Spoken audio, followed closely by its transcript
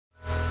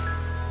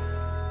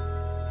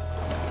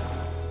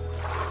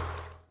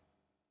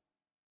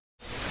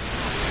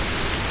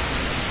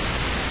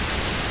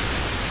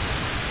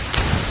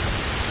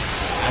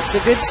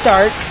That's a good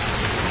start.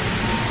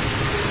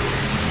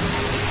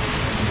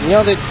 You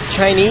know, the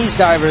Chinese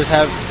divers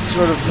have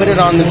sort of put it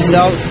on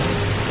themselves,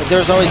 but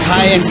there's always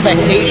high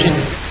expectations.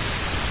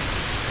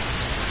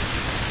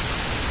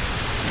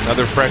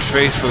 Another fresh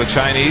face for the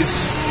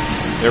Chinese.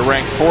 They're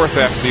ranked 4th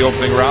after the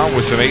opening round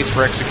with some 8s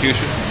for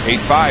execution, 8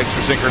 5s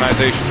for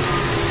synchronization.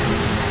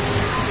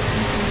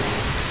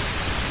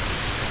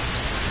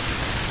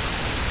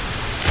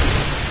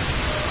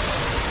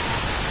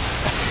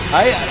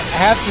 I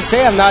have to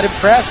say I'm not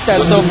impressed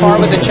so far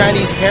with the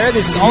Chinese pair.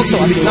 This is also,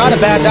 I mean, not a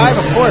bad dive,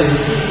 of course.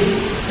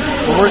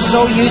 But we're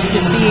so used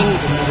to seeing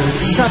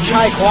such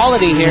high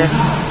quality here.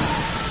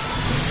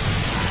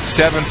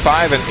 7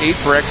 5 and 8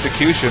 for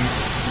execution,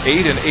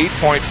 8 and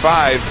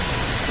 8.5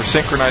 for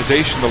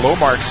synchronization. The low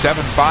mark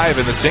 7 5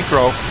 in the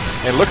synchro.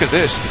 And look at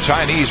this, the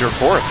Chinese are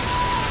 4th.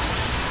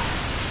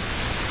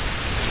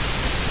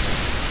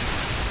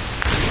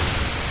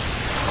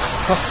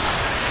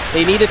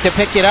 They needed to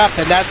pick it up,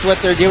 and that's what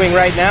they're doing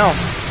right now.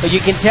 But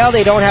you can tell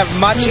they don't have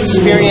much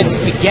experience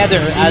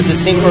together as a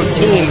synchro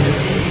team.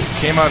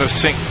 Came out of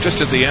sync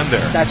just at the end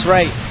there. That's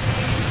right.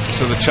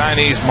 So the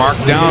Chinese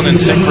marked down in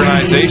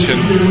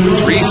synchronization,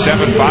 3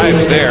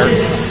 7.5s there.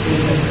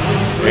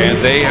 And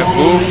they have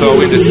moved,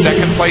 though, into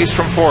 2nd place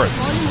from 4th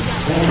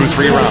through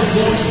 3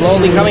 rounds.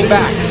 Slowly coming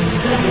back.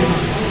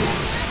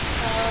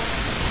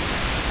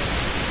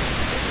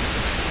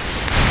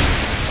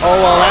 Oh,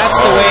 well, that's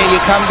the way you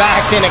come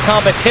back in a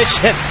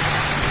competition.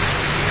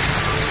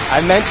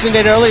 I mentioned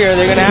it earlier.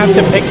 They're going to have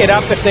to pick it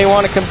up if they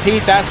want to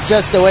compete. That's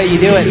just the way you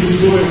do it.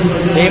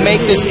 They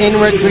make this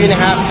inward 3.5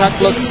 tuck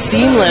look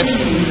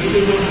seamless.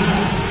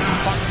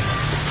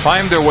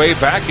 Climbed their way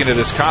back into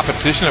this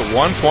competition. At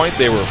one point,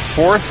 they were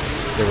 4th.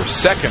 They were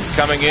 2nd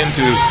coming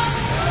into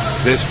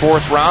this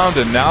 4th round,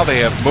 and now they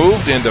have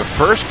moved into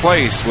 1st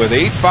place with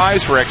 8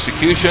 5s for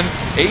execution,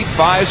 8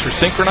 5s for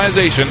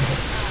synchronization.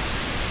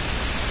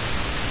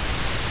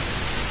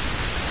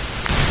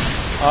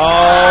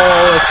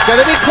 Oh, it's going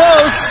to be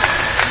close.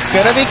 It's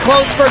going to be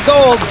close for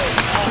gold.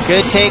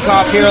 Good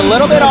takeoff here, a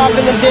little bit off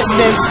in the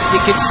distance. You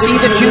can see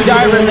the 2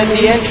 divers at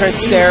the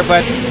entrance there,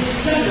 but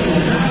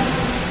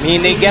I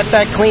mean, they get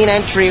that clean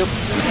entry.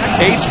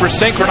 8s for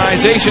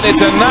synchronization. It's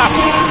enough.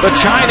 The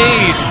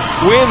Chinese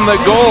win the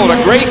gold. A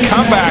great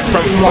comeback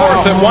from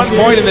 4th at one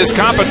point in this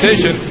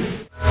competition.